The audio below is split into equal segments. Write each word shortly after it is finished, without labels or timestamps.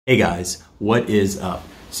Hey guys, what is up?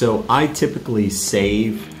 So I typically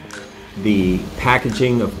save the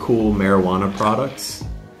packaging of cool marijuana products,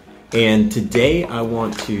 and today I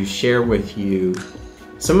want to share with you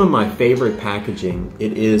some of my favorite packaging.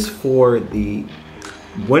 It is for the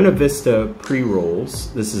Buena Vista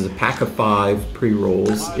Prerolls. This is a pack of 5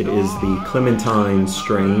 pre-rolls. It is the Clementine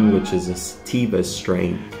strain, which is a sativa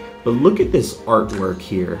strain. But look at this artwork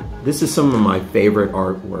here. This is some of my favorite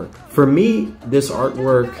artwork. For me, this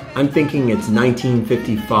artwork, I'm thinking it's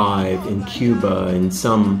 1955 in Cuba in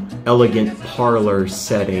some elegant parlor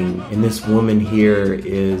setting. And this woman here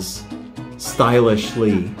is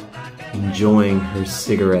stylishly enjoying her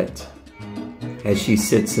cigarette as she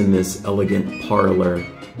sits in this elegant parlor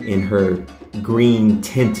in her green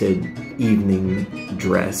tinted evening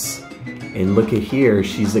dress. And look at here,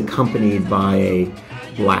 she's accompanied by a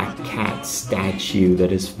black cat statue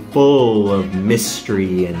that is full of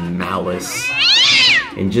mystery and malice.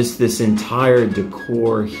 And just this entire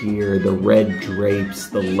decor here, the red drapes,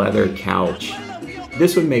 the leather couch.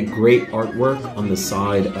 This would make great artwork on the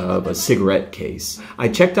side of a cigarette case. I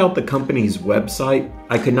checked out the company's website.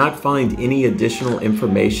 I could not find any additional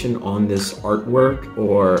information on this artwork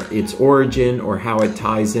or its origin or how it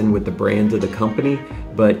ties in with the brand of the company,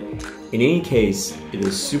 but in any case, it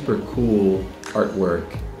is super cool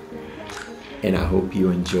artwork, and I hope you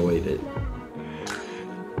enjoyed it.